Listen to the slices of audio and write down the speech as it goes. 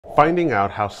Finding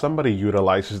out how somebody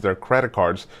utilizes their credit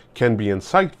cards can be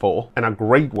insightful and a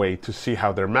great way to see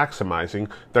how they're maximizing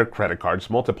their credit cards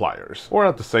multipliers. Or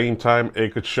at the same time,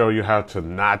 it could show you how to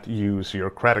not use your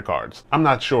credit cards. I'm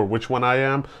not sure which one I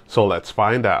am, so let's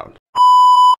find out.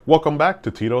 Welcome back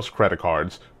to Tito's Credit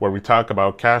Cards, where we talk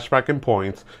about cashback and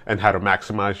points and how to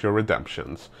maximize your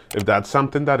redemptions. If that's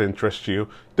something that interests you,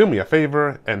 do me a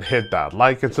favor and hit that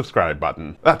like and subscribe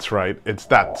button. That's right, it's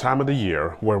that time of the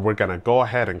year where we're gonna go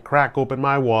ahead and crack open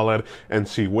my wallet and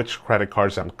see which credit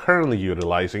cards I'm currently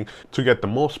utilizing to get the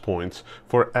most points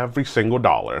for every single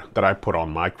dollar that I put on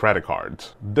my credit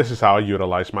cards. This is how I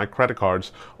utilize my credit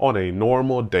cards on a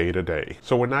normal day-to-day.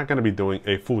 So we're not gonna be doing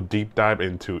a full deep dive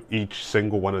into each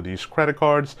single one of these credit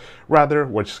cards. Rather,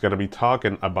 we're just going to be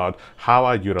talking about how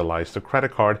I utilize the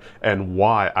credit card and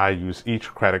why I use each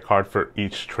credit card for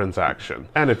each transaction.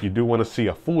 And if you do want to see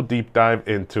a full deep dive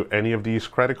into any of these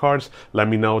credit cards, let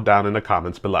me know down in the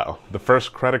comments below. The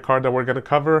first credit card that we're going to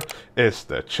cover is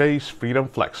the Chase Freedom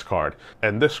Flex card.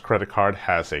 And this credit card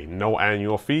has a no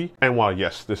annual fee. And while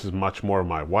yes, this is much more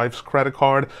my wife's credit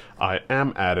card, I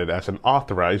am added as an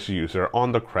authorized user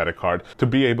on the credit card to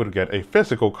be able to get a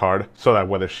physical card so that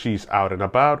whether she's out and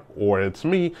about or it's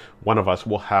me, one of us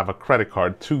will have a credit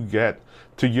card to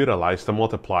utilize the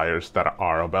multipliers that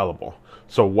are available.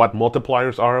 So what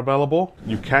multipliers are available?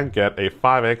 You can get a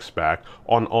 5x back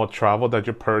on all travel that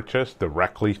you purchase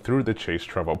directly through the Chase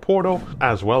Travel portal,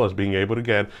 as well as being able to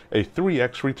get a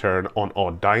 3x return on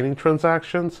all dining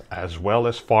transactions, as well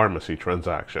as pharmacy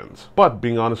transactions. But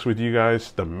being honest with you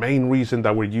guys, the main reason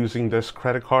that we're using this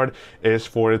credit card is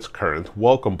for its current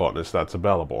welcome bonus that's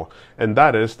available. And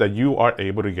that is that you are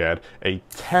able to get a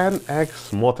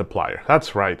 10x multiplier.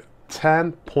 That's right,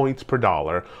 10 points per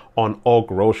dollar on all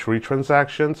grocery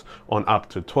transactions on up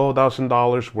to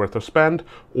 $12,000 worth of spend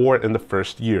or in the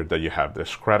first year that you have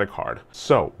this credit card.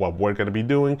 So what we're going to be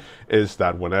doing is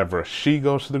that whenever she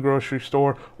goes to the grocery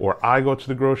store or I go to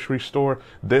the grocery store,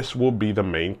 this will be the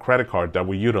main credit card that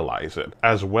we utilize it,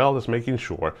 as well as making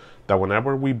sure that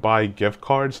whenever we buy gift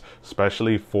cards,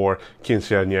 especially for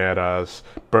quinceañeras,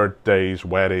 birthdays,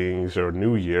 weddings, or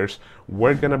New Year's,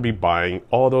 we're going to be buying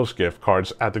all those gift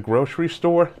cards at the grocery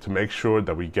store to make sure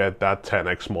that we get that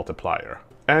 10x multiplier.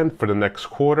 And for the next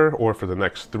quarter or for the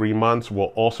next 3 months, we'll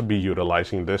also be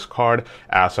utilizing this card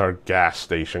as our gas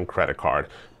station credit card,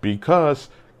 because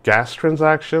gas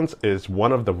transactions is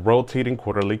one of the rotating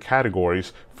quarterly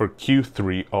categories for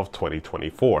Q3 of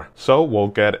 2024. So we'll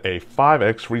get a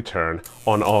 5x return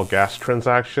on all gas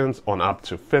transactions on up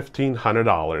to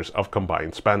 $1,500 of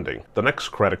combined spending. The next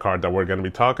credit card that we're going to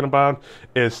be talking about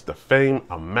is the famed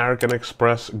American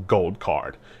Express Gold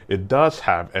Card. It does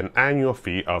have an annual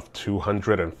fee of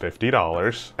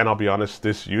 $250, and I'll be honest,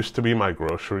 this used to be my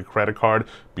grocery credit card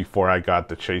before I got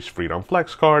the Chase Freedom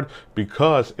Flex card,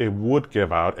 because it would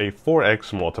give out a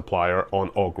 4x multiplier on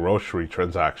all grocery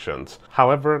transactions.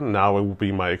 However, now it will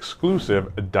be my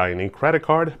exclusive dining credit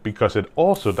card because it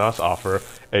also does offer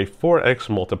a 4x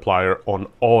multiplier on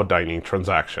all dining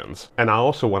transactions. And I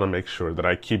also want to make sure that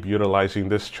I keep utilizing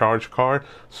this charge card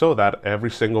so that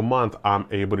every single month I'm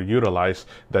able to utilize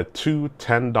the two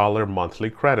 $10 monthly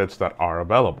credits that are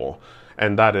available.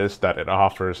 And that is that it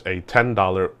offers a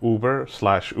 $10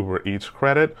 Uber/Uber Eats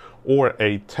credit or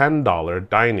a $10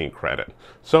 dining credit.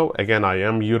 So again, I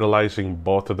am utilizing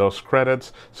both of those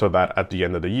credits so that at the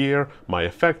end of the year, my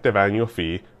effective annual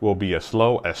fee will be as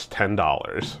low as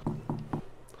 $10.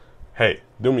 Hey,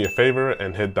 do me a favor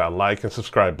and hit that like and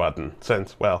subscribe button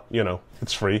since, well, you know,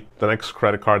 it's free. The next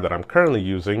credit card that I'm currently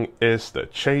using is the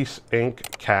Chase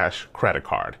Ink Cash credit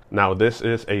card. Now this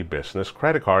is a business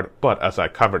credit card, but as I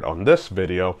covered on this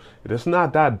video, it is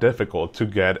not that difficult to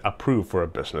get approved for a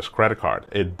business credit card.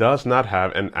 It does not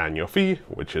have an annual fee,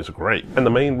 which is great. And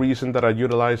the main reason that I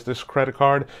utilize this credit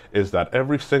card is that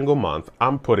every single month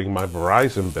I'm putting my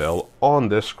Verizon bill on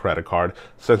this credit card,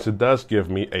 since it does give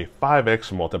me a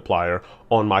 5x multiplier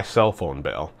on my cell phone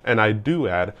bill. And I do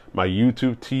add my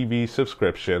YouTube TV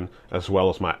subscription as well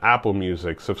as my Apple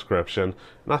Music subscription,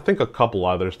 and I think a couple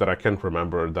others that I can't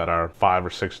remember that are $5 or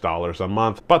 $6 a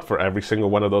month. But for every single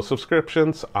one of those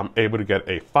subscriptions, I'm able to get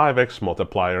a 5x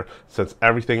multiplier since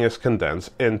everything is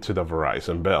condensed into the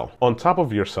Verizon bill. On top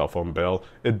of your cell phone bill,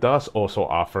 it does also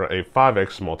offer a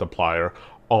 5x multiplier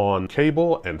on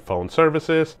cable and phone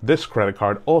services. This credit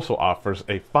card also offers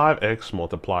a 5x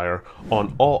multiplier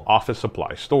on all office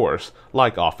supply stores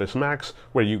like Office Max,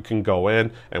 where you can go in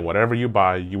and whatever you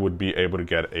buy, you would be able to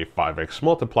get a 5x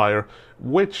multiplier,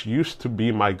 which used to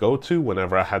be my go-to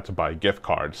whenever I had to buy gift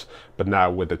cards. But now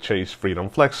with the Chase Freedom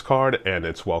Flex card and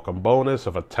its welcome bonus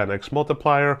of a 10x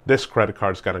multiplier, this credit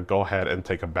card is going to go ahead and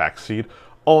take a backseat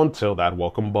until that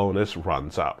welcome bonus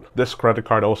runs out. This credit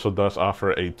card also does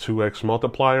offer a 2x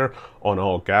multiplier on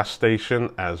all gas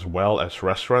station as well as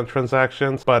restaurant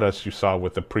transactions, but as you saw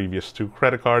with the previous two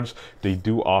credit cards, they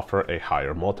do offer a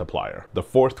higher multiplier. The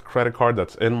fourth credit card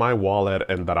that's in my wallet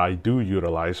and that I do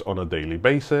utilize on a daily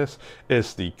basis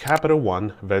is the Capital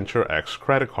One Venture X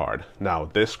credit card. Now,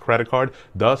 this credit card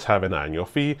does have an annual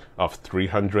fee of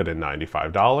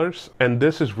 $395, and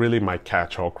this is really my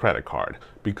catch-all credit card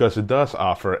because it does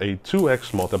offer a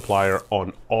 2x multiplier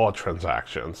on all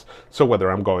transactions. So whether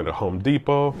I'm going to Home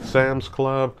Depot, Sam's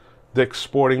Club, Dick's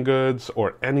Sporting Goods,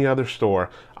 or any other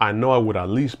store, I know I would at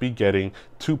least be getting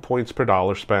 2 points per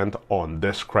dollar spent on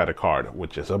this credit card,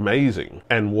 which is amazing,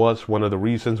 and was one of the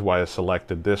reasons why I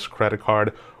selected this credit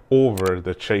card over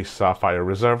the Chase Sapphire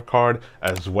Reserve card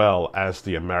as well as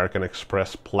the American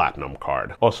Express Platinum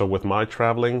card. Also, with my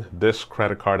traveling, this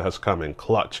credit card has come in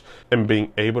clutch in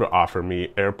being able to offer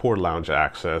me airport lounge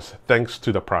access thanks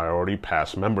to the Priority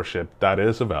Pass membership that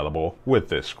is available with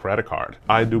this credit card.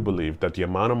 I do believe that the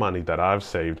amount of money that I've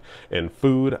saved in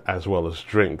food as well as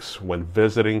drinks when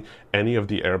visiting any of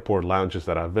the airport lounges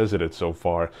that I've visited so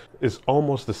far is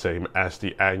almost the same as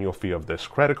the annual fee of this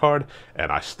credit card,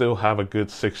 and I still have a good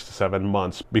 6 to 7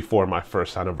 months before my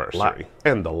first anniversary.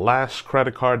 And the last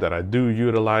credit card that I do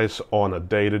utilize on a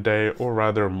day-to-day or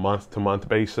rather month-to-month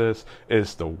basis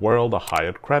is the World of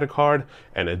Hyatt credit card,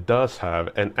 and it does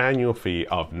have an annual fee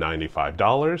of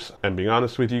 $95. And being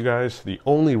honest with you guys, the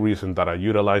only reason that I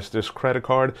utilize this credit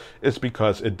card is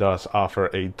because it does offer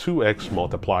a 2x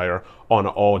multiplier on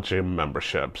all gym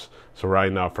memberships. So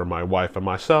right now for my wife and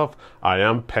myself, I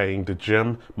am paying the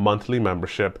gym monthly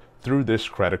membership through this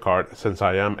credit card since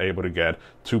I am able to get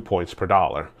 2 points per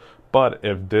dollar. But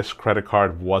if this credit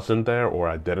card wasn't there or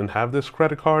I didn't have this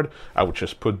credit card, I would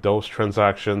just put those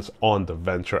transactions on the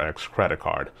Venture X credit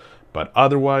card. But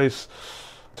otherwise,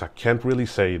 I can't really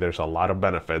say there's a lot of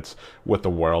benefits with the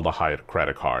World of Hyatt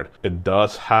credit card. It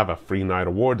does have a free night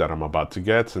award that I'm about to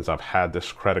get since I've had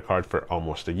this credit card for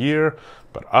almost a year,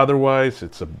 but otherwise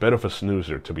it's a bit of a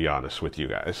snoozer, to be honest with you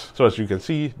guys. So as you can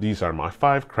see, these are my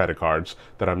 5 credit cards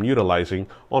that I'm utilizing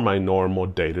on my normal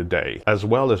day-to-day, as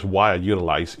well as why I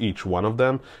utilize each one of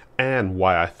them and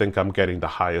why I think I'm getting the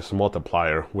highest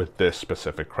multiplier with this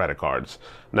specific credit cards.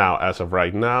 Now, as of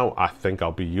right now, I think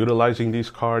I'll be utilizing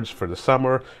these cards for the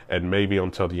summer and maybe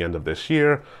until the end of this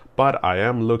year, but I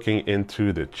am looking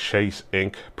into the Chase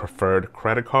Inc. Preferred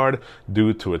credit card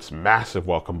due to its massive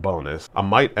welcome bonus. I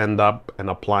might end up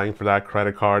applying for that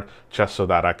credit card just so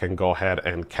that I can go ahead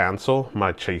and cancel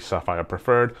my Chase Sapphire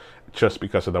Preferred just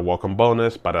because of the welcome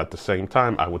bonus, but at the same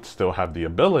time I would still have the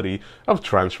ability of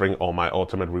transferring all my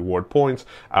ultimate reward points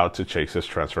out to Chase's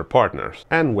transfer partners.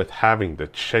 And with having the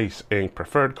Chase Inc.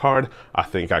 Preferred card, I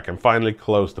think I can finally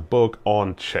close the book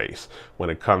on Chase when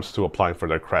it comes to applying for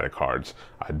their credit cards.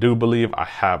 I do believe I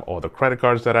have all the credit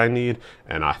cards that I need,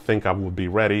 and I think I will be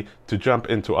ready to jump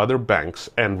into other banks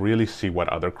and really see what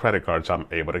other credit cards I'm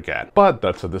able to get. But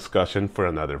that's a discussion for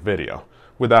another video.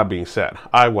 With that being said,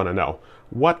 I want to know,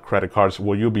 what credit cards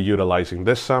will you be utilizing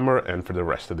this summer and for the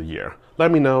rest of the year?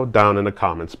 Let me know down in the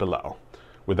comments below.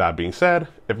 With that being said,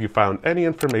 if you found any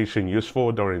information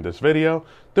useful during this video,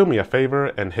 do me a favor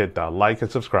and hit that like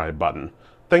and subscribe button.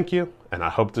 Thank you, and I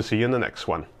hope to see you in the next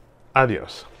one.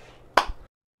 Adios.